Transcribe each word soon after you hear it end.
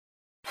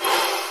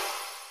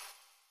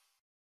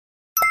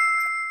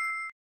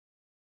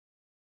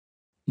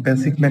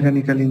Basic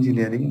mechanical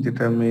engineering,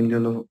 যেটা mainly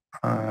হলো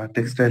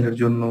টেক্সটাইলের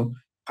জন্য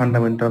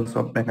ফান্ডামেন্টালস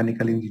অফ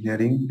মেকানিক্যাল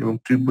ইঞ্জিনিয়ারিং, এবং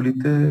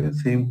ট্রিপলিতে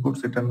সেম কোর্স,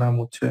 এটার নাম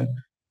হচ্ছে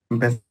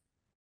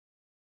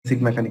বেসিক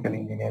মেকানিক্যাল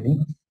ইঞ্জিনিয়ারিং।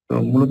 তো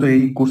মূলত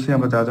এই কোর্সে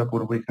আমরা যা যা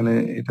পড়বো এখানে,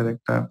 এটার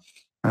একটা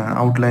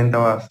আউটলাইন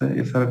দেওয়া আছে।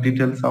 এছাড়া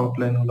ডিটেলস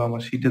আউটলাইন হলো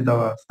আমার শিটে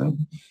দেওয়া আছে।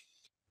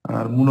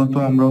 আর মূলত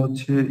আমরা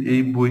হচ্ছে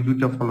এই বই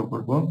দুইটা ফলো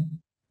করব।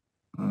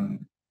 উম,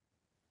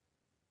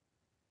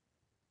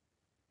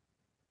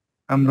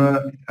 আমরা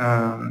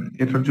আহ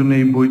এটার জন্য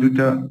এই বই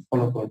দুইটা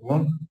ফলো করব।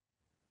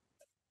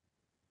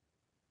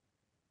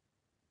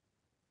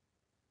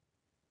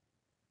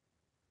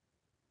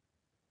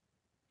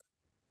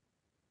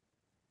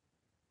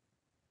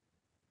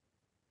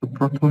 তো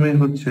প্রথমে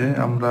হচ্ছে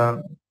আমরা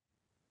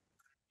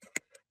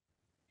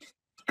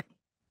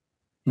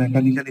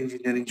মেকানিক্যাল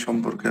ইঞ্জিনিয়ারিং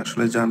সম্পর্কে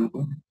আসলে জানবো।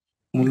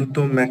 মূলত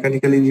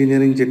মেকানিক্যাল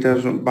ইঞ্জিনিয়ারিং, যেটার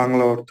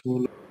বাংলা অর্থ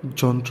হলো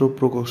যন্ত্র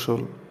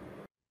প্রকৌশল।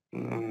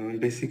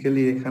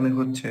 বেসিক্যালি এখানে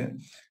হচ্ছে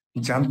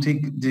যান্ত্রিক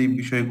যে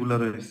বিষয়গুলো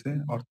রয়েছে,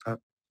 অর্থাৎ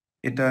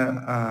এটা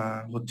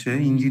হচ্ছে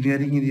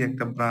ইঞ্জিনিয়ারিং এরই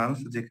একটা ব্রাঞ্চ,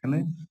 যেখানে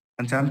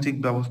যান্ত্রিক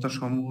ব্যবস্থা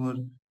সমূহের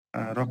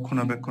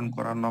রক্ষণাবেক্ষণ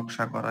করা,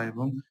 নকশা করা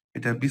এবং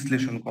এটা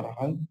বিশ্লেষণ করা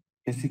হয়।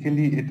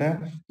 বেসিক্যালি এটা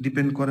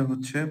ডিপেন্ড করে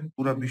হচ্ছে,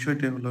 পুরো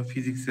বিষয়টা হলো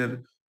ফিজিক্সের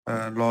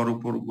লর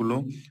উপর গুলো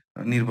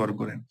নির্ভর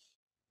করে।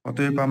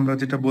 অতএব আমরা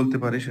যেটা বলতে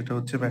পারি সেটা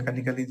হচ্ছে,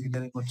 মেকানিক্যাল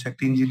ইঞ্জিনিয়ারিং হচ্ছে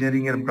একটা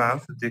ইঞ্জিনিয়ারিং এর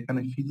ব্রাঞ্চ, যেখানে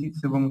ফিজিক্স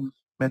এবং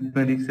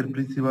ম্যাথমেটিক্স এর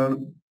প্রিন্সিপাল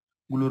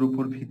গুলোর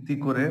উপর ভিত্তি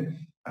করে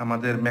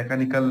আমাদের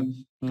মেকানিক্যাল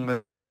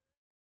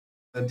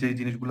যে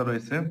জিনিসগুলো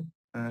রয়েছে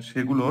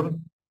সেগুলোর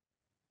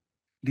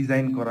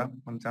ডিজাইন করা,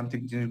 মানে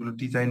যান্ত্রিক জিনিসগুলো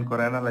ডিজাইন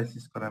করা,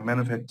 অ্যানালাইসিস করা,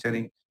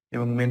 ম্যানুফ্যাকচারিং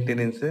এবং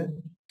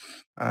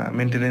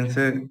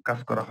মেনটেনেন্সে কাজ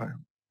করা হয়।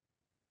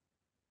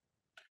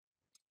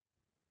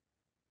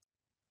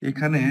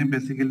 এখানে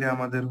বেসিক্যালি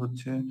আমাদের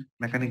হচ্ছে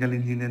মেকানিক্যাল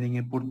ইঞ্জিনিয়ারিং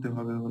এ পড়তে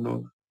হবে হলো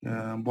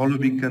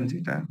বলবিজ্ঞান,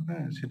 যেটা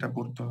হ্যাঁ সেটা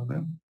পড়তে হবে,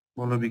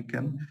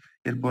 বলবিজ্ঞান।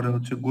 এরপরে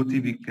হচ্ছে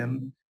গতিবিজ্ঞান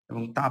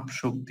এবং তাপ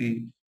শক্তি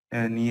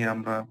নিয়ে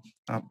আমরা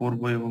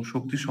পড়বো, এবং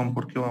শক্তি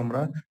সম্পর্কেও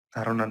আমরা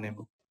ধারণা নেব।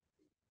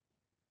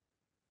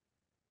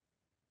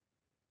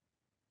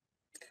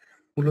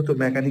 মূলত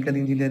মেকানিক্যাল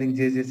ইঞ্জিনিয়ারিং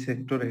যে যে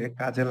সেক্টরে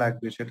কাজে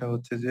লাগবে সেটা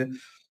হচ্ছে যে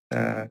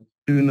আহ,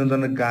 বিভিন্ন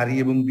ধরনের গাড়ি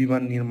এবং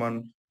বিমান নির্মাণ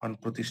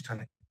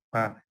প্রতিষ্ঠানে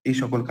বা এই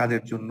সকল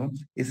কাজের জন্য।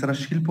 এছাড়া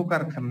শিল্প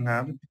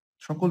কারখানার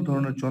সকল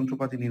ধরনের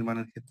যন্ত্রপাতি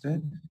নির্মাণের ক্ষেত্রে।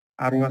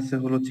 আরো আছে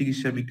হলো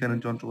চিকিৎসা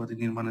বিজ্ঞানের যন্ত্রপাতি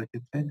নির্মাণের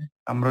ক্ষেত্রে।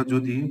 আমরা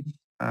যদি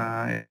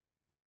আহ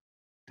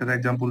এটার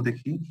এক্সাম্পল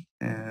দেখি,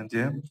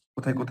 যে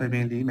কোথায় কোথায়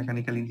মেইনলি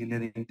মেকানিক্যাল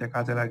ইঞ্জিনিয়ারিংটা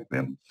কাজে লাগবে,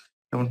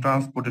 যেমন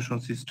ট্রান্সপোর্টেশন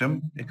সিস্টেম,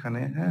 এখানে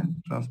হ্যাঁ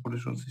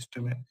ট্রান্সপোর্টেশন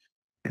সিস্টেমে।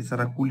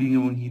 এছাড়া কুলিং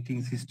এবং হিটিং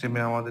সিস্টেমে,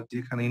 আমাদের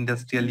যেখানে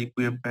industrial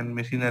equipment,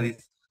 machineries,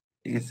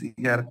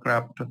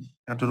 aircraft,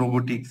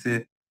 রোবোটিক্সে,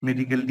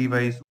 medical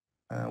device,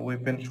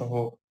 weapon সহ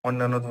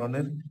অন্যান্য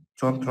ধরনের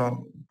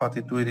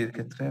যন্ত্রপাতি তৈরির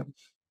ক্ষেত্রে,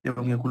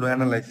 এবং এগুলো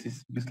অ্যানালাইসিস,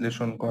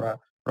 বিশ্লেষণ করা,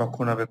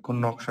 রক্ষণাবেক্ষণ,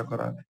 নকশা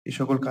করা, এই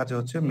সকল কাজে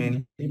হচ্ছে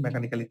মেইনলি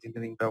মেকানিক্যাল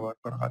ইঞ্জিনিয়ারিং ব্যবহার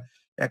করা হয়।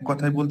 এক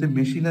কথায় বলতে,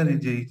 মেশিনারি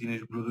যে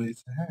জিনিসগুলো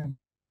রয়েছে, হ্যাঁ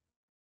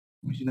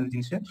মেশিনারি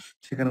জিনিসে,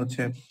 সেখানে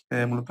হচ্ছে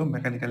মূলত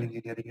মেকানিক্যাল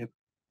ইঞ্জিনিয়ারিং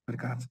এর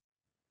কাজ।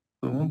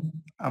 তো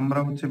আমরা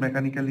হচ্ছে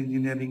মেকানিক্যাল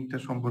ইঞ্জিনিয়ারিংটা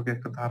সম্পর্কে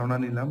একটা ধারণা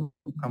নিলাম।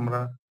 আমরা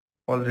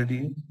অলরেডি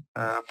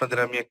আপনাদের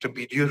আমি একটা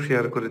ভিডিও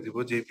শেয়ার করে দিব,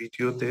 যে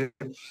ভিডিওতে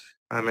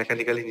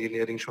মেকানিক্যাল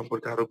ইঞ্জিনিয়ারিং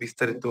সম্পর্কে আরো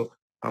বিস্তারিত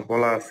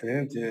বলা আছে,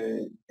 যে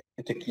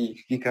এটা কি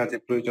কি কাজে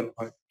প্রয়োজন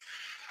হয়,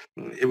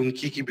 এবং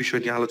কি কি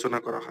বিষয় নিয়ে আলোচনা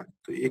করা হয়।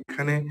 তো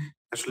এখানে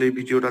আসলে এই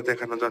ভিডিওটা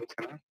দেখানো যাচ্ছে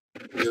না,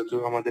 যেহেতু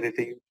আমাদের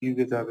এটা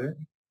ইউটিউবে যাবে,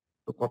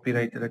 তো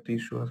কপিরাইটের একটা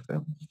ইস্যু আছে।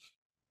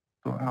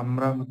 তো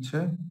আমরা হচ্ছে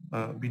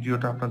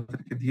ভিডিওটা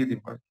আপনাদেরকে দিয়ে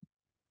দিব আর কি।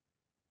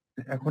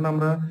 এখন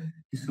আমরা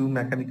কিছু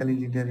মেকানিক্যাল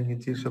ইঞ্জিনিয়ারিং এর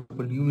যে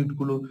সকল ইউনিট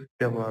গুলো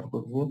ব্যবহার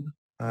করব,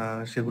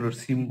 সেগুলোর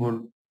সিম্বল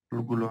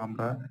গুলো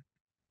আমরা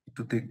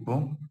একটু দেখব।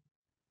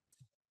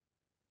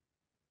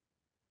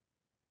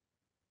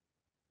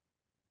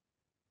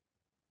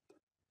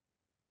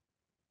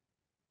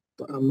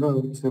 তো আমরা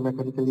হচ্ছে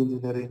মেকানিক্যাল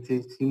ইঞ্জিনিয়ারিং যে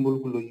সিম্বল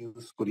গুলো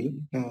ইউজ করি,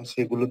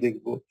 সেগুলো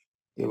দেখব।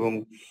 এবং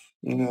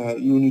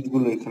ইউনিট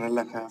গুলো এখানে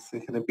লেখা আছে,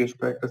 এখানে বেশ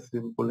কয়েকটা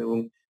সিম্বল এবং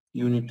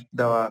ইউনিট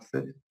দেওয়া আছে।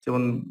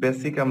 যেমন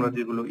বেসিক আমরা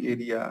যেগুলো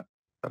এরিয়া,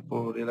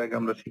 তারপর এর আগে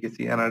আমরা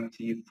শিখেছি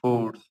energy,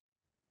 force,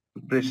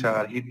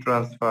 pressure, heat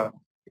transfer,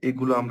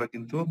 এগুলো আমরা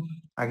কিন্তু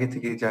আগে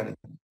থেকেই জানি।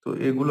 তো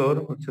এগুলোর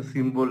হচ্ছে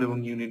সিম্বল এবং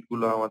ইউনিট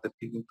গুলো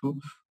আমাদেরকে কিন্তু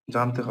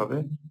জানতে হবে,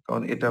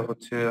 কারণ এটা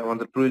হচ্ছে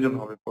আমাদের প্রয়োজন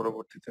হবে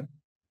পরবর্তীতে।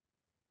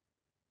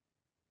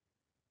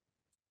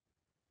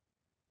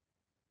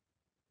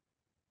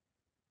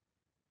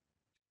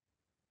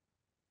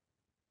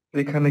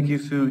 এখানে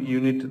কিছু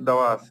ইউনিট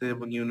দেওয়া আছে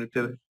এবং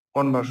ইউনিটের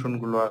কনভার্সন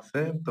গুলো আছে।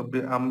 তবে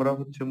আমরা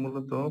হচ্ছে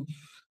মূলত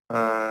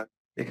আহ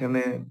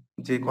এখানে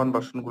যে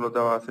কনভার্সন গুলো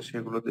দেওয়া আছে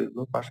সেগুলো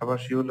দেখবো।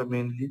 পাশাপাশি হলো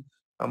মেইনলি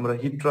আমরা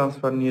হিট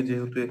ট্রান্সফার নিয়ে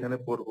যেহেতু এখানে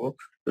পড়বো,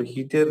 তো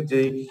হিটের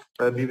যেই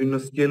বিভিন্ন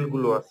স্কেল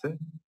গুলো আছে,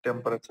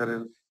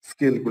 টেম্পারেচারের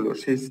স্কেল গুলো,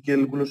 সেই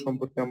স্কেল গুলো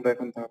সম্পর্কে আমরা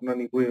এখন ধারণা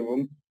নিব। এবং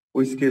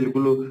ওই স্কেল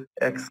গুলো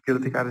এক স্কেল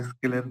থেকে আরেক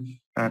স্কেলের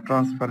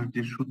ট্রান্সফারের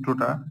যে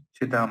সূত্রটা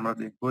সেটা আমরা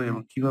দেখবো,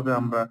 এবং কিভাবে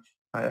আমরা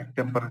এক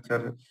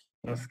টেম্পারেচার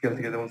স্কেল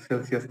থেকে, যেমন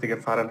সেলসিয়াস থেকে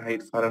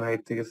ফারেনহাইট,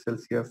 ফারেনহাইট থেকে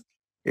সেলসিয়াস,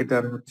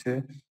 এটার হচ্ছে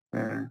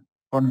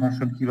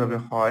কনভার্সন কিভাবে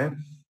হয়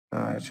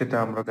সেটা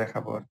আমরা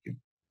দেখাবো আর কি।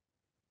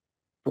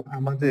 তো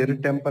আমাদের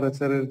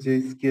টেম্পারেচারের যে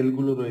স্কেল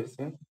গুলো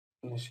রয়েছে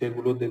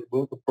সেগুলো দেখবো।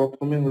 তো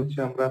প্রথমে হচ্ছে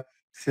আমরা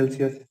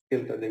সেলসিয়াস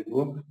স্কেলটা দেখবো।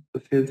 তো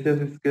সেলসিয়াস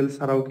স্কেল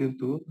ছাড়াও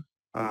কিন্তু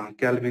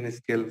ক্যালভিন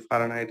স্কেল,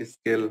 ফারেনহাইট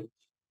স্কেল,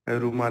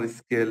 রুমার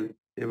স্কেল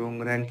এবং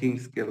র্যাঙ্কিং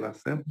স্কেল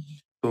আছে।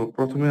 তো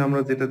প্রথমে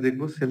আমরা যেটা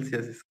দেখবো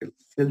সেলসিয়াস স্কেল।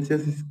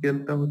 সেলসিয়াস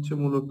স্কেলটা হচ্ছে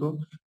মূলত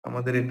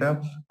আমাদের এটা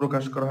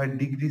প্রকাশ করা হয়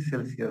ডিগ্রি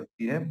সেলসিয়াস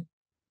দিয়ে।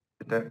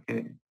 এটাকে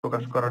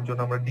প্রকাশ করার জন্য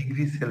আমরা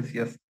ডিগ্রি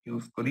সেলসিয়াস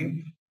ইউজ করি,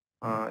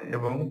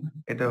 এবং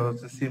এটা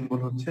হচ্ছে সিম্বল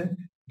হচ্ছে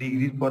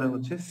ডিগ্রির পরে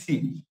হচ্ছে সি,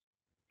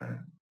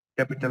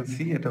 ক্যাপিটাল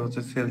সি, এটা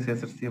হচ্ছে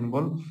সেলসিয়াসের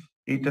সিম্বল।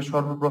 এইটা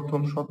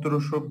সর্বপ্রথম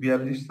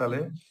 1742 সালে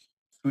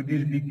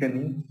সুইডিশ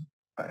বিজ্ঞানী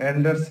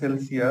অ্যান্ডার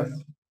সেলসিয়াস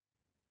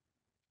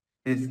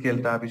এই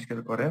স্কেলটা আবিষ্কার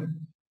করে।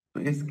 তো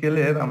এই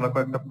স্কেলের আমরা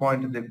কয়েকটা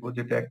পয়েন্ট দেখবো,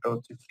 যেটা একটা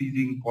হচ্ছে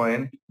freezing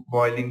point,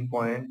 boiling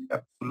point,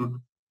 absolute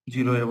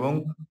zero এবং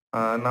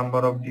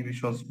নাম্বার অফ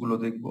ডিভিশনস গুলো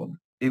দেখবো।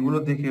 এগুলো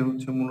দেখে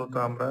হচ্ছে মূলত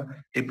আমরা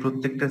এই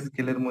প্রত্যেকটা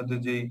স্কেলের মধ্যে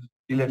যে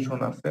রিলেশন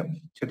আছে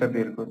সেটা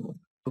বের করব।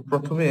 তো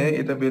প্রথমে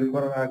এটা বের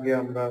করার আগে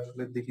আমরা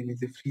আসলে দেখে নিই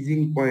যে ফ্রিজিং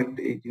পয়েন্ট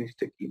এই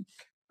জিনিসটা কি।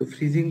 তো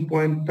ফ্রিজিং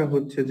পয়েন্টটা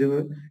হচ্ছে যে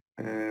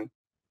আহ,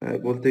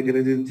 বলতে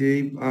গেলে যে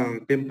যেই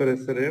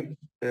টেম্পারেচারে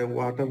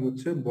ওয়াটার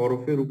হচ্ছে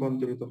বরফে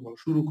রূপান্তরিত হওয়া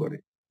শুরু করে,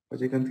 বা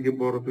যেখান থেকে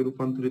বরফে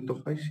রূপান্তরিত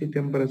হয় সেই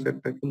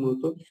টেম্পারেচারটাকে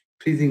মূলত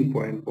ফ্রিজিং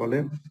পয়েন্ট বলে।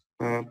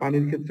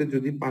 পানির ক্ষেত্রে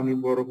যদি পানি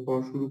বরফ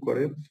হওয়া শুরু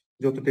করে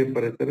যত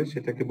টেম্পারেচারে,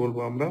 সেটাকে বলবো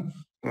আমরা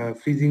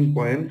ফ্রিজিং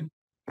পয়েন্ট।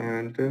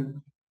 অ্যান্ড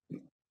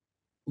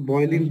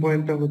বয়লিং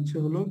পয়েন্টটা হচ্ছে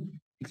হলো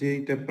যে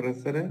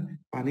টেম্পারেচারে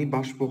পানি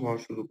বাষ্প হওয়া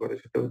শুরু করে,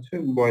 সেটা হচ্ছে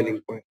বয়লিং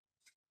পয়েন্ট।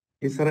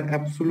 এছাড়া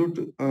অ্যাবসোলুট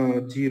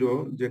জিরো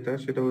যেটা,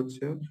 সেটা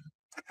হচ্ছে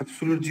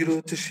অ্যাবসোলুট জিরো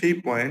হচ্ছে সেই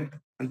পয়েন্ট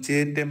যে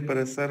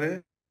টেম্পারেচারে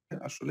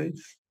আসলে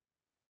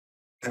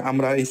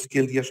আমরা এই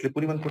স্কেল দিয়ে আসলে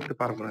পরিমাণ করতে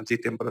পারবো না, যে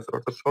টেম্পারেচার,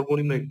 অর্থাৎ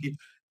সর্বনিম্ন একটি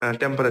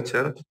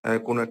টেম্পারেচার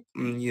কোন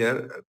ইয়ার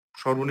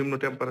সর্বনিম্ন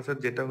টেম্পারেচার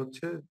যেটা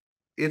হচ্ছে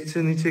এর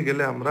চেয়ে নিচে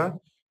গেলে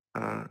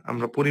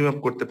আমরা পরিমাপ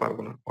করতে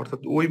পারবো না,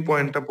 অর্থাৎ ওই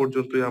পয়েন্টটা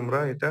পর্যন্তই আমরা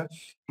এটা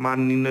মান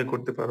নির্ণয়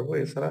করতে পারবো,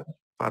 এছাড়া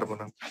পারবো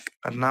না।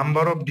 আর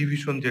নাম্বার অফ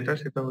ডিভিশন যেটা,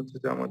 সেটা হচ্ছে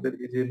যে আমাদের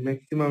এই যে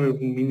ম্যাক্সিমাম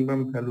এবং মিনিমাম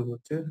ভ্যালু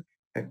হচ্ছে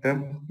একটা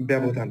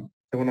ব্যবধান।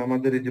 যেমন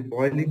আমাদের এই যে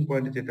বয়লিং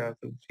পয়েন্ট যেটা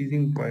আছে,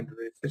 ফ্রিজিং পয়েন্ট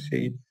রয়েছে,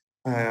 সেই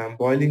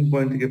বয়লিং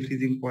পয়েন্ট থেকে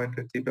ফ্রিজিং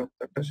পয়েন্টের যে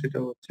ব্যাপারটা সেটা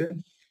হচ্ছে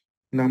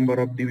নাম্বার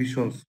অফ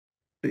ডিভিশনস।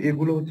 তো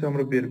এগুলো হচ্ছে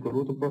আমরা বের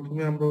করবো। তো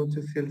প্রথমে আমরা হচ্ছে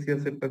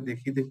সেলসিয়াসেরটা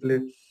দেখি, দেখলে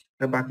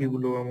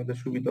বাকিগুলো আমাদের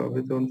সুবিধা হবে।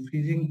 যেমন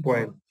freezing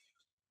point,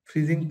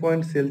 freezing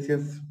point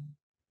Celsius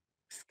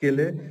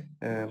স্কেলে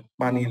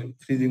পানির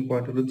ফ্রিজিং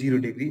পয়েন্ট হলো 0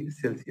 ডিগ্রি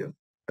সেলসিয়াস।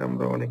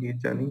 আমরা অনেকেই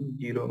জানি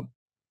 0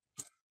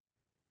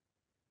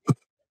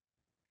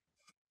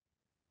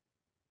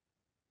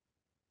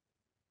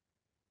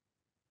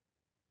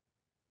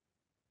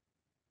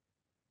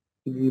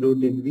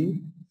 ডিগ্রি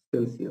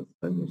সেলসিয়াস,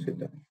 তাই না?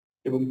 সেটা,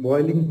 এবং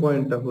বয়লিং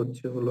পয়েন্টটা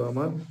হচ্ছে হলো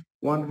আমার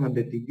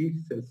 100 ডিগ্রি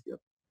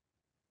সেলসিয়াস।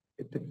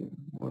 এটা কি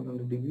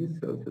 100 ডিগ্রি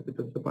সেলসিয়াস,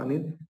 এটা হচ্ছে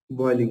পানির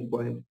বয়লিং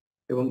পয়েন্ট।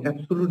 এবং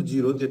অ্যাবসোলুট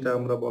জিরো যেটা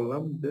আমরা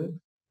বললাম যে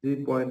যে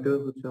পয়েন্টে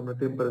হচ্ছে আমরা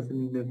টেম্পারেচার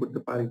নির্ণয় করতে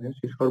পারি না,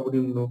 সেই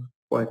সর্বনিম্ন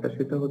পয়েন্টটা,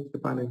 সেটা হচ্ছে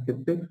পানির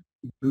ক্ষেত্রে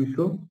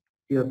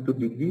 273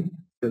 ডিগ্রি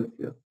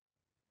সেলসিয়াস।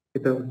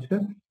 এটা হচ্ছে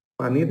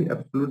পানির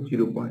অ্যাবসলিউট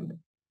জিরো পয়েন্ট।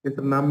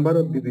 এটা নাম্বার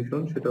অফ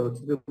ডিভিশন, সেটা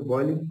হচ্ছে যে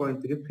বয়লিং পয়েন্ট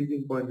থেকে ফ্রিজিং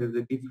পয়েন্টের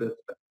যে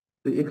ডিফারেন্সটা।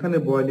 তো এখানে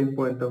বয়লিং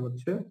পয়েন্টটা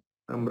হচ্ছে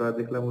আমরা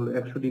দেখলাম হলো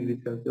 100 ডিগ্রি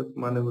সেলসিয়াস,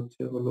 মানে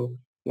হচ্ছে হলো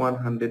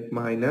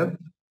 100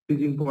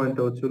 ফ্রিজিং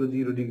পয়েন্টটা হচ্ছে হলো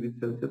 0 ডিগ্রি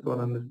সেলসিয়াস,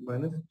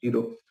 100 -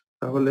 0।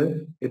 তাহলে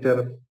এটার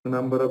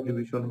নাম্বার অফ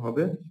ডিভিশন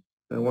হবে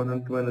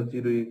 100 -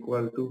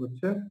 0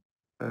 হচ্ছে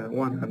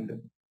 100,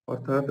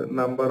 অর্থাৎ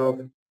নাম্বার অফ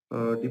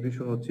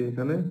ডিভিশন হচ্ছে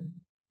এখানে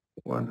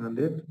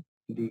 100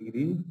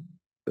 ডিগ্রি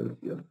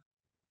সেলসিয়াস।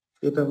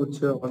 এটা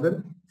হচ্ছে আমাদের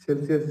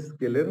সেলসিয়াস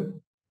স্কেলের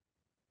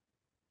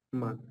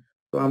মান।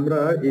 তো আমরা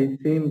এই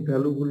সেম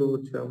ভ্যালু গুলো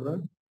হচ্ছে আমরা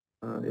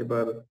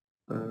এবার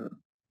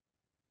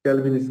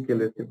কেলভিন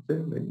স্কেলের ক্ষেত্রে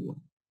দেখব।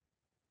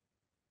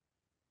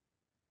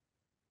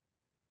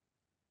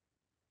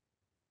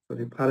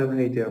 সরি,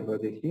 ফারেনহাইটে আমরা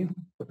দেখি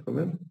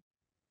প্রথমে।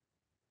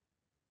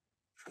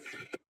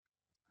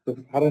 তো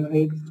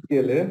ফারেনহাইট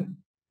স্কেলে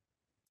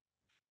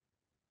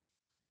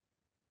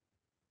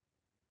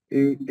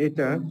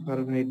এটা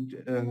ফারেনহাইট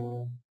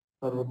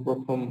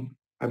সর্বপ্রথম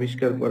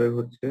আবিষ্কার করে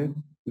হচ্ছে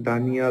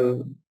দানিয়াল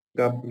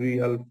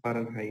গাব্রিয়াল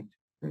ফারেনহাইট।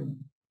 হ্যাঁ,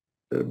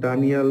 তো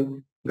দানিয়াল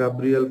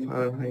গাব্রিয়েল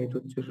ফারেনহাইট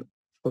হচ্ছে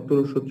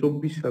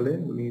 1724 সালে,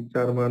 উনি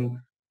জার্মান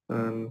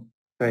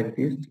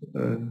সায়েন্টিস্ট।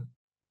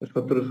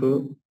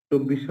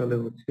 1724 সালে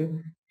হচ্ছে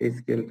এই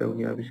স্কেলটা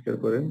উনি আবিষ্কার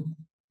করেন।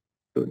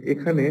 তো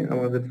এখানে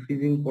আমাদের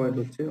ফ্রিজিং পয়েন্ট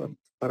হচ্ছে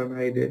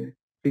ফারেনহাইটে,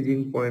 ফ্রিজিং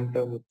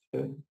পয়েন্টটা হচ্ছে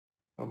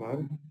আমার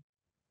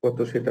কত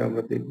সেটা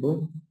আমরা দেখবো।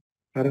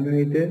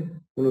 ফারেনহাইটে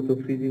মূলত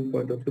ফ্রিজিং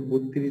পয়েন্ট হচ্ছে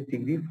 32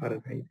 ডিগ্রি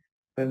ফারেনহাইট।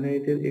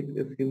 ফারেনহাইটের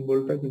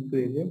সিম্বলটা কিন্তু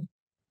এই যে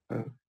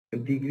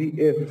ডিগ্রি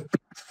এফ,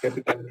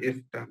 ক্যাপিটাল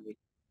এফটা আমি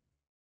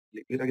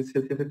লিখি। এর আগে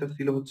সেলসিয়াসেরটা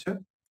ছিল হচ্ছে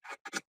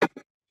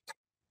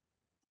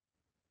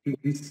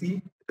ডিগ্রি সি,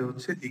 এটা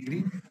হচ্ছে ডিগ্রি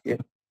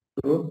এফ।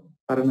 তো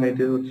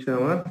ফারেনহাইটে হচ্ছে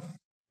আমার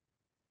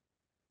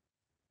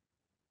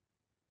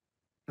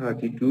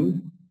 32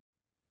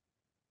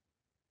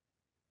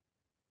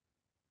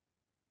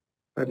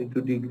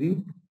 ডিগ্রি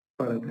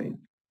ফারেনহাইট।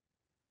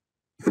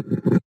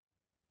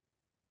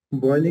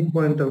 বয়লিং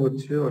পয়েন্টটা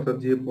হচ্ছে, অর্থাৎ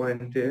যে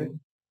পয়েন্টে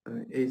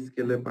এই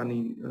স্কেলে পানি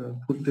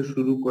ফুটতে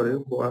শুরু করে,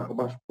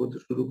 বাষ্প হতে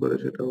শুরু করে,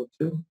 সেটা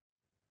হচ্ছে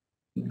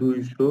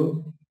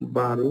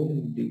 212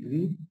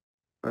 ডিগ্রি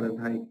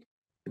ফারেনহাইট।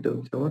 এটা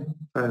হচ্ছে আমার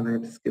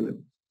ফারেনহাইট স্কেলে।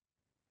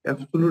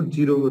 অ্যাবসোলুট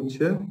জিরো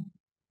হচ্ছে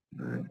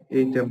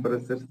এই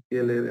টেম্পারেচার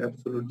স্কেলের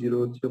অ্যাবসোলুট জিরো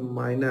হচ্ছে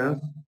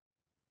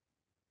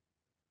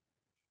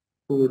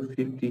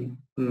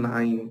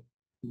 -459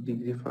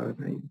 ডিগ্রি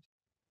ফারেনহাইট।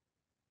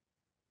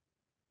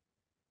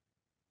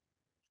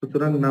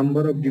 সুতরাং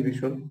নাম্বার অফ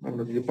ডিভিশন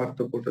আমরা যদি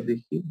পার্থক্যটা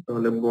দেখি,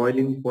 তাহলে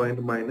boiling point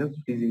minus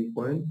freezing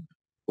point,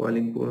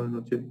 boiling point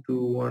হচ্ছে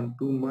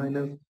 212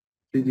 মাইনাস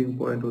ফ্রিজিং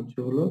পয়েন্ট হচ্ছে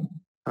হলো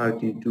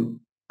 32।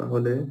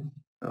 তাহলে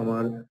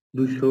আমার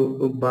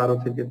 212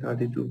 থেকে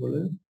 32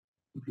 হলে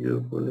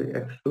বিয়োগ হলে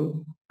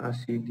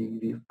 180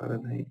 ডিগ্রি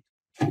ফারেনহাইট।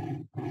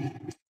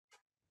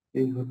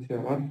 এই হচ্ছে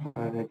আমার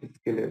ফারেনহাইট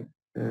স্কেলের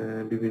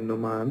বিভিন্ন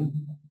মান।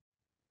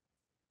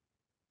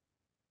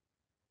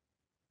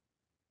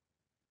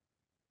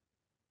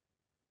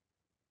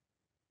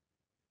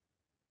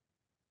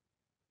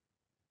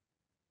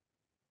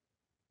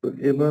 তো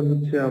এবার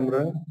হচ্ছে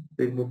আমরা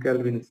দেখবো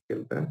ক্যালভিন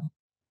স্কেলটা।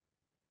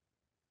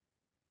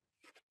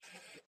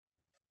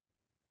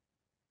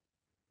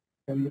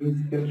 ক্যালভিন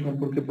স্কেল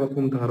সম্পর্কে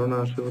প্রথম ধারণা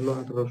আসে হলো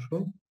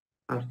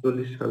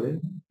 1848 সালে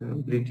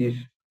ব্রিটিশ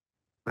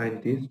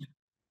সায়েন্টিস্ট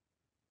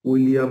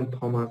উইলিয়াম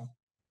থমাস,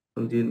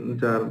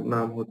 যার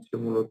নাম হচ্ছে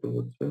মূলত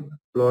হচ্ছে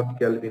লর্ড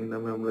ক্যালভিন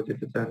নামে আমরা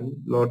যেটা জানি,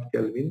 লর্ড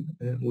ক্যালভিন,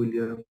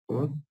 উইলিয়াম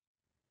থমাস,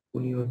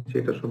 উনি হচ্ছে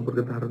এটা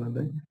সম্পর্কে ধারণা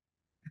দেয়।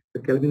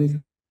 ক্যালভিন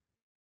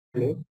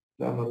স্কেলে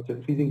আমার হচ্ছে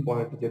ফ্রিজিং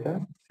পয়েন্ট যেটা,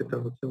 সেটা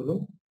হচ্ছে হলো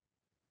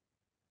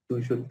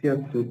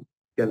 273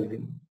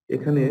 ক্যালভিন।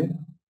 এখানে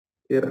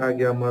এর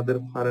আগে আমাদের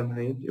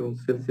ফারেনহাইট এবং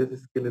সেলসিয়াস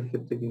স্কেলের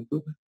ক্ষেত্রে কিন্তু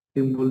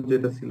সিম্বল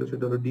যেটা ছিল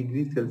সেটা হলো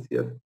ডিগ্রি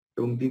সেলসিয়াস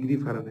এবং ডিগ্রি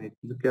ফারেনহাইট,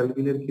 কিন্তু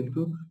ক্যালভিনের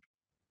কিন্তু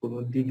কোনো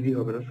ডিগ্রি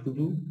হবে না,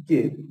 শুধু কে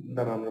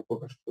দ্বারা আমরা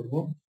প্রকাশ করব।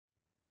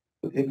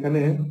 তো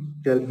এখানে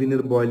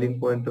ক্যালভিনের বয়লিং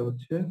পয়েন্টটা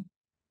হচ্ছে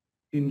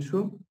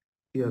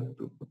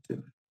 373 হচ্ছে,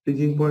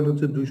 ফ্রিজিং পয়েন্ট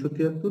হচ্ছে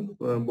 273,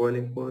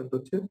 বয়লিং পয়েন্ট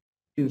হচ্ছে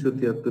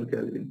 373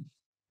 ক্যালভিন।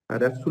 আর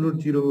অ্যাবসোলুট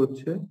জিরো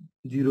হচ্ছে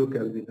 0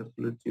 ক্যালভিন,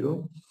 অ্যাবসোলুট জিরো।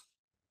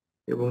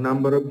 এবং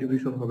নাম্বার অফ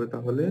ডিভিশন হবে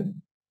তাহলে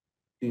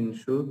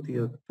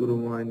 373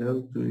 মাইনাস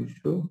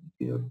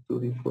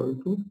 273 ইকুয়াল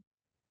টু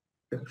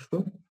 100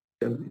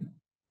 ক্যালভিন।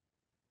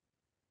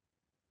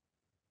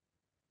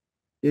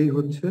 এই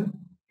হচ্ছে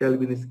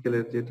ক্যালভিন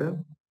স্কেলের যেটা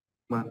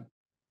মান।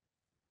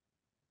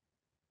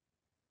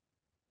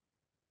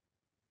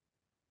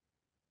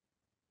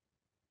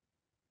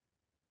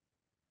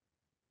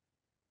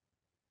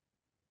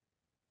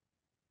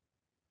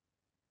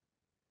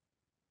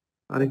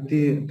 আরেকটি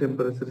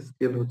টেম্পারেচার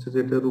স্কেল হচ্ছে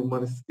যেটা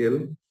রুমার স্কেল।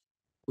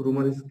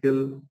 রুমার স্কেল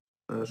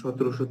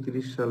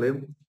 1730 সালে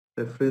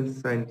ফ্রেঞ্চ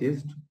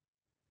সায়েন্টিস্ট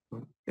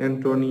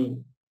অ্যান্টনি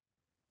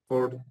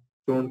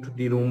ফরচন্ট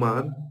ডি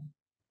রুমার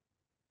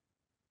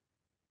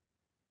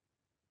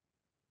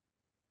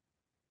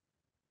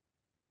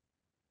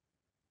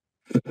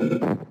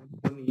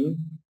অ্যান্টনি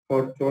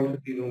ফরচন্ট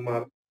ডি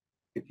রুমার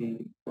এটি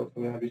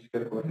প্রথমে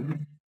আবিষ্কার করেন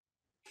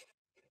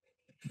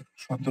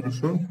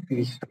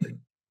 1730 সালে।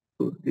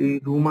 তো এই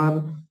রুমার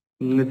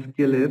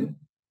স্কেলের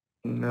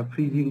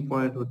ফ্রিজিং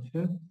পয়েন্ট হচ্ছে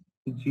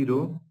 0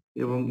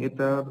 এবং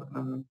এটার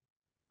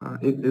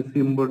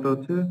সিম্বলটা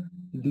হচ্ছে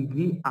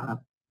ডিগ্রি আর।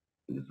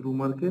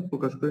 রুমারকে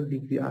প্রকাশ করে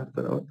ডিগ্রি আর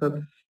দ্বারা, অর্থাৎ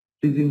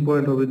ফ্রিজিং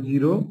পয়েন্ট হবে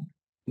 0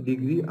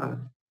 ডিগ্রি আর।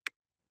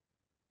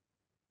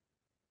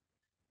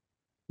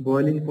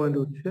 বয়লিং পয়েন্ট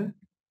হচ্ছে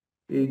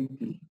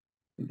 80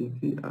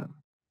 ডিগ্রি আর।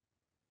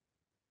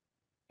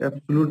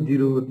 অ্যাবসলুট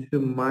জিরো হচ্ছে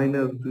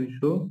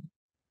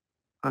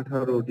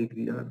 -218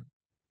 ডিগ্রি আর,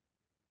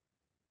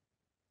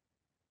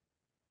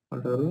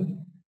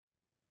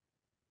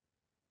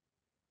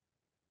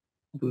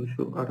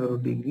 218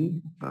 ডিগ্রি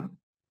আর।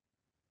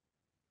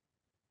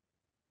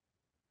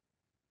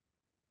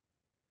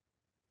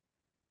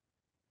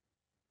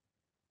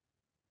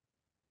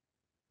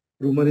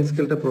 রুমার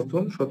স্কেলটা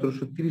প্রথম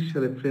 1730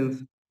 সালে ফ্রেঞ্চ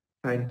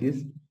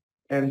সায়েন্টিস্ট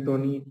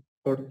অ্যান্টনি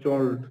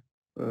ফরচল্ট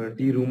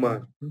ডি রুমার,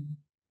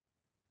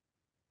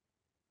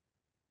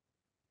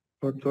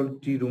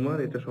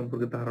 এটা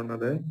সম্পর্কে ধারণা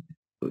দেয়।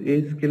 তো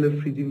এই স্কেলের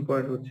ফ্রিজিং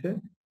পয়েন্ট হচ্ছে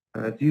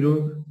 0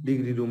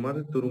 ডিগ্রি রুমার।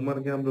 তো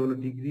রুমারকে আমরা হলো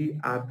ডিগ্রি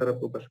আর দ্বারা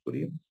প্রকাশ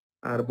করি।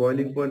 আর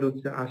বয়লিং পয়েন্ট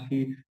হচ্ছে 80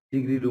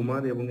 ডিগ্রি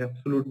রুমার এবং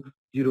অ্যাবসলুট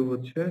জিরো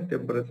হচ্ছে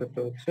টেম্পারেচারটা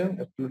হচ্ছে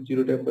অ্যাবসলুট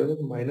জিরো টেম্পারেচার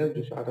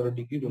 -218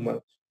 ডিগ্রি রুমার।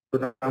 তো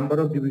নাম্বার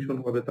অফ ডিভিশন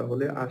হবে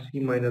তাহলে 80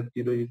 -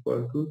 0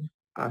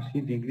 = 80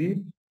 ডিগ্রি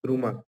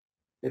রুমাল।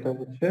 এটা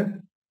হচ্ছে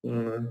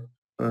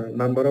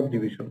নাম্বার অফ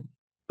ডিভিশন।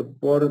 তো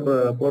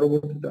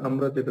পরবর্তীতে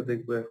আমরা যেটা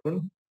দেখবো এখন,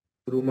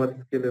 রুমাল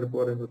স্কেলের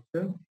পরে হচ্ছে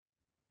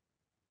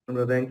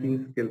আমরা র্যাঙ্কিং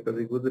স্কেলটা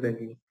দেখবো, যে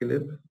র্যাঙ্কিং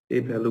স্কেলের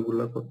এই ভ্যালু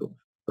গুলা কত।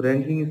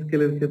 র্যাঙ্কিং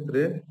স্কেলের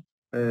ক্ষেত্রে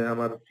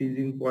আমার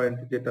ফ্রিজিং পয়েন্ট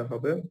যেটা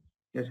হবে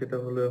সেটা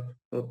হলো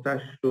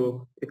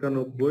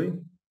 491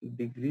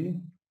 ডিগ্রি।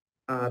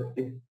 আর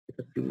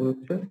এটা কি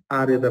হচ্ছে,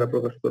 আর এ দ্বারা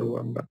প্রকাশ করবো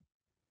আমরা।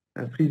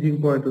 ফ্রিজিং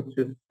পয়েন্ট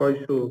হচ্ছে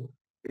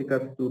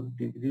 671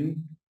 ডিগ্রি।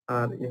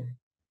 আর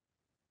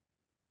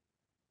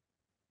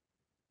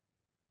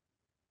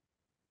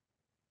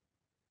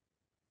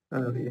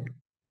আর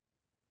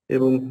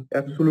এবং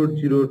অ্যাবসোলুট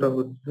জিরোটা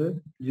হচ্ছে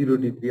 0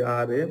 ডিগ্রি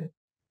আর এ।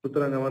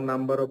 সুতরাং আমার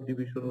নাম্বার অফ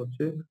ডিভিশন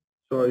হচ্ছে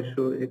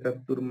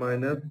 671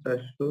 মাইনাস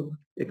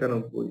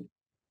 491,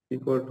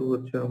 ইকুয়াল টু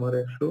হচ্ছে আমার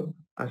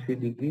 180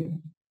 ডিগ্রি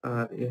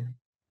আর এ।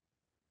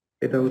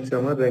 এটা হচ্ছে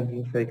আমার র্যাঙ্কিং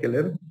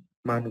সাইকেলের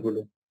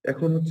মানগুলো।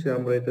 এখন হচ্ছে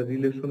আমরা এটা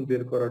রিলেশন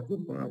বের করার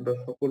জন্য আমরা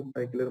সকল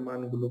সাইকেলের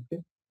মানগুলোকে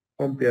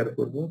কম্পেয়ার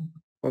করব।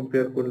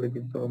 কম্পেয়ার করলে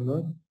কিন্তু আমরা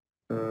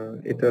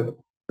এটার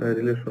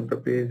রিলেশনটা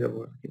পেয়ে যাবো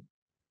আর কি।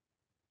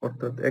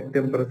 অর্থাৎ এক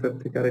টেম্পারেচার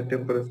থেকে আরেক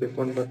টেম্পারেচার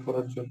কনভার্ট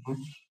করার জন্য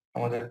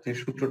আমাদের যে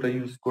সূত্রটা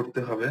ইউজ করতে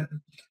হবে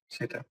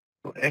সেটা।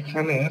 তো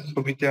এখানে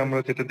ছবিতে আমরা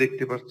যেটা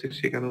দেখতে পাচ্ছি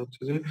সেখানে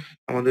হচ্ছে যে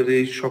আমাদের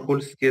এই সকল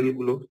স্কেল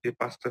গুলো, যে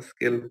 5টা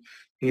স্কেল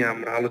নিয়ে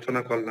আমরা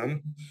আলোচনা করলাম,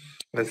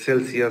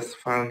 সেলসিয়াস,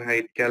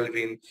 ফারেনহাইট,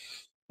 কেলভিন,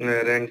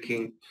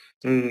 র্যাঙ্কিং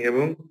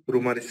এবং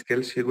রুমার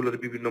স্কেল, সেগুলোর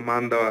বিভিন্ন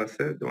মান দেওয়া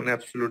আছে। যেমন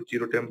অ্যাবসলিউট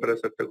জিরো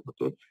টেম্পারেচারটা কত,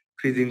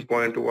 ফ্রিজিং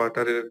পয়েন্ট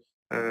ওয়াটারের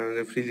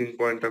ফ্রিজিং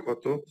পয়েন্টটা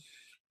কত,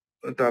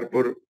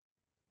 তারপর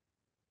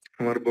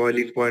আমার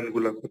বয়লিং পয়েন্ট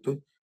গুলা কত,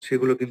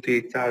 সেগুলো কিন্তু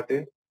এই চার্টে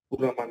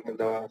পুরো মানটা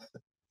দেওয়া আছে।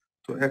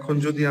 তো এখন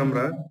যদি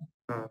আমরা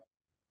আহ,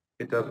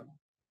 এটার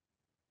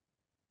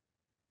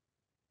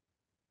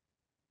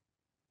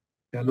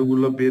ভ্যালু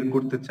গুলো বের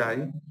করতে চাই,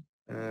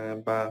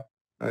 বা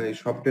এই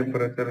সব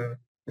টেম্পারেচার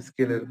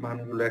স্কেলের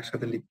মানগুলো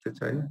একসাথে লিখতে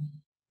চাই,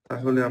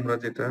 তাহলে আমরা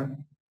যেটা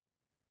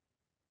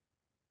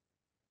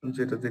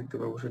যেটা দেখতে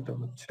পাবো সেটা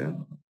হচ্ছে,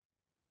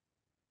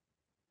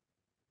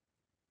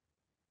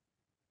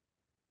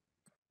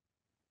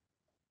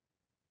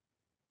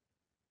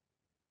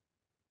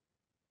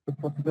 তো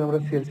প্রথমে আমরা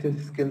সেলসিয়াস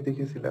স্কেল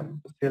দেখেছিলাম।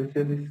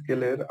 সেলসিয়াস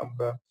স্কেলের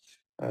আমরা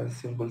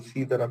সিম্বল সি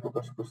দ্বারা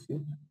প্রকাশ করছি।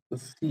 তো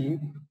সি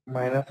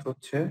মাইনাস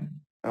হচ্ছে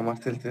আমার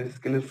সেলসিয়াস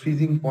স্কেলের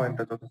ফ্রিজিং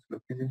পয়েন্টটা যত ছিল,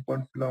 ফ্রিজিং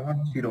পয়েন্ট ছিল আমার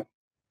 0।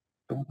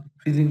 তো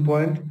ফ্রিজিং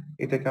পয়েন্ট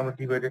এটাকে আমরা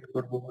ডিভাইডেড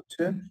করব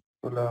হচ্ছে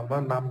হলো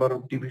আমার নাম্বার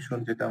অফ ডিভিশন,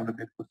 যেটা আমরা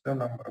বের করছিলাম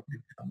নাম্বার অফ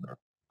ডিভিশন দ্বারা।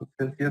 তো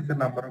সেলসিয়াসের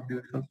নাম্বার অফ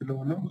ডিভিশন ছিল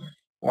হলো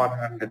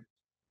 100।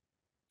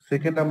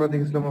 সেকেন্ড আমরা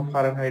দেখেছিলাম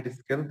ফারেনহাইট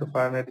স্কেল। তো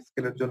ফারেনহাইট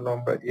স্কেলের জন্য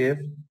আমরা এফ,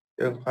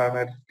 এবং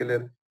ফারেনহাইট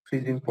স্কেলের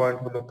ফ্রিজিং পয়েন্ট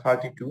হলো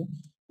 32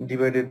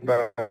 ডিভাইডেড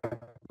বাই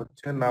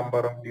হচ্ছে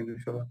নাম্বার অফ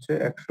ডিভিশন হচ্ছে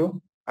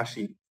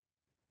 180।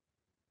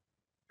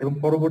 এবং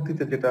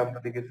পরবর্তীতে যেটা আমরা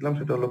দেখেছিলাম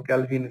সেটা হলো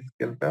ক্যালভিন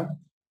স্কেলটা।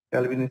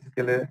 ক্যালভিন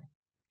স্কেলের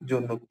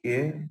জন্য কে,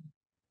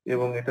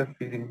 এবং এটার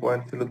ফ্রিজিং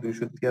পয়েন্ট ছিল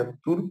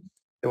 273,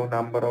 এবং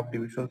নাম্বার অফ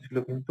ডিভিশন ছিল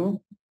কিন্তু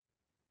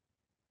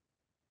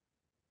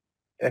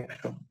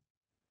 100।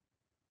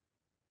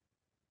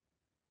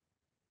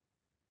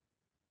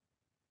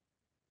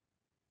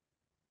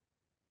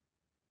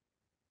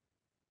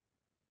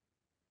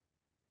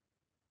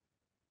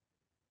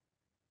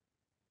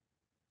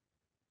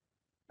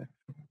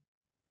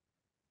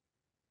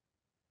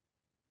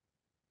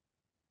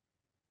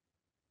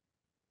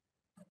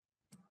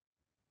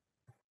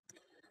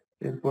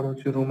 এরপর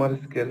হচ্ছে রোমার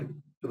স্কেল।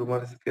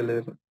 রোমার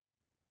স্কেলের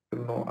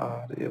জন্য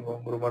আর, এবং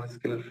রোমার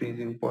স্কেলের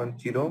ফ্রিজিং পয়েন্ট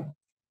 0,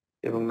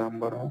 এবং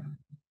নাম্বার অফ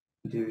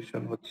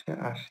ডিভিশন হচ্ছে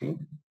 80,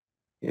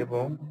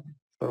 এবং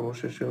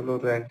সর্বশেষে হলো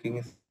র্যাঙ্কিং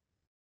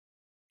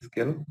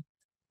স্কেল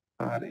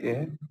আর এ,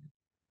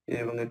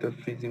 এবং এটার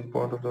ফ্রিজিং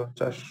পয়েন্ট হলো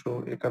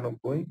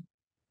 491,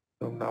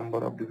 এবং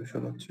নাম্বার অফ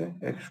ডিভিশন হচ্ছে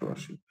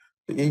 180।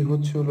 তো এই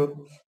হচ্ছে হলো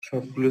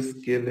সবগুলো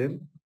স্কেলের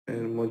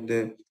এর মধ্যে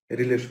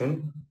রিলেশন।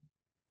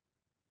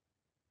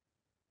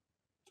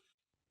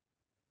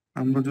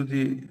 আমরা যদি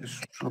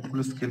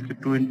সবগুলো স্কেলকে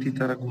 20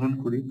 দ্বারা গুণন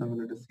করি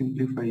তাহলে এটা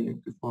সিম্পলিফাই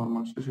একটি ফর্ম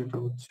আসে, সেটা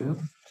হচ্ছে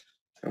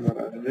আমার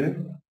আসবে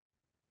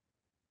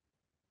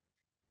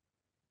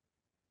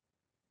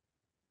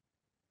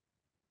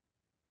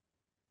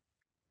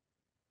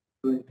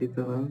 20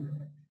 দ্বারা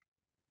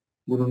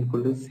গুণন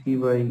করলে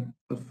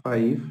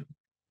C/5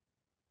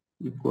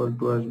 ইকুয়াল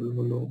টু আসবে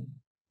হলো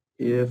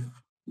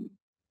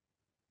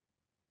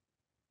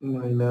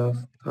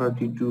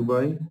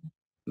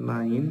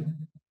F-32/9,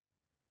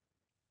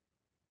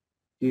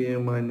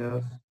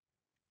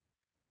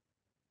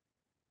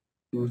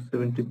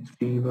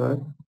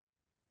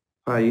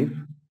 K-273/5,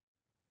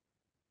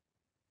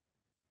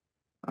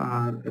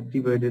 R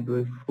divided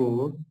by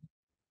 4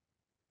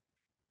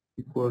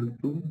 equal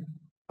to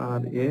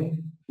RA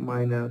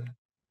minus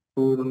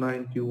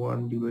 491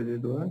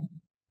 divided by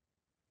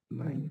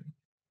 9।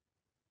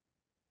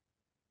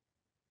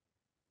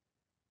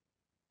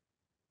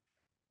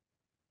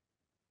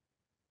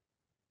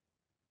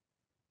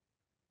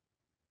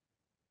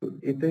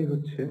 এটাই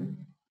হচ্ছে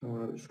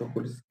আমার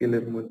সকল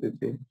স্কেলের মধ্যে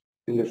যে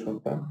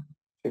রিলেশনটা,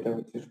 সেটা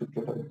হচ্ছে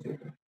সূত্রটা হচ্ছে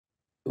এটা।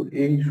 তো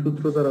এই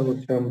সূত্র দ্বারা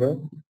হচ্ছে আমরা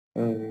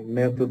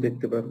ম্যাথও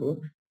দেখতে পারবো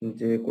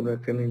যে কোনো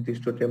একটা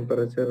নির্দিষ্ট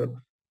টেম্পারেচার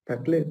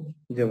থাকলে,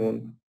 যেমন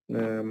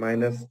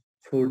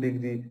 -4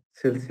 ডিগ্রি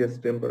সেলসিয়াস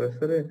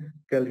টেম্পারেচারে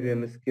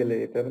ক্যালভিন স্কেলে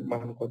এটার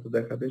মান কত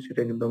দেখাবে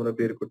সেটা কিন্তু আমরা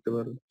বের করতে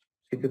পারবো।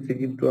 সেক্ষেত্রে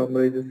কিন্তু আমরা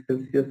এই যে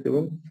সেলসিয়াস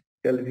এবং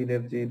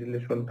ক্যালভিনের যে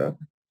রিলেশনটা,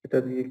 এটা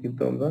দিয়ে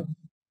কিন্তু আমরা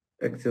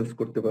এক্সচেঞ্জ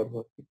করতে পারবো।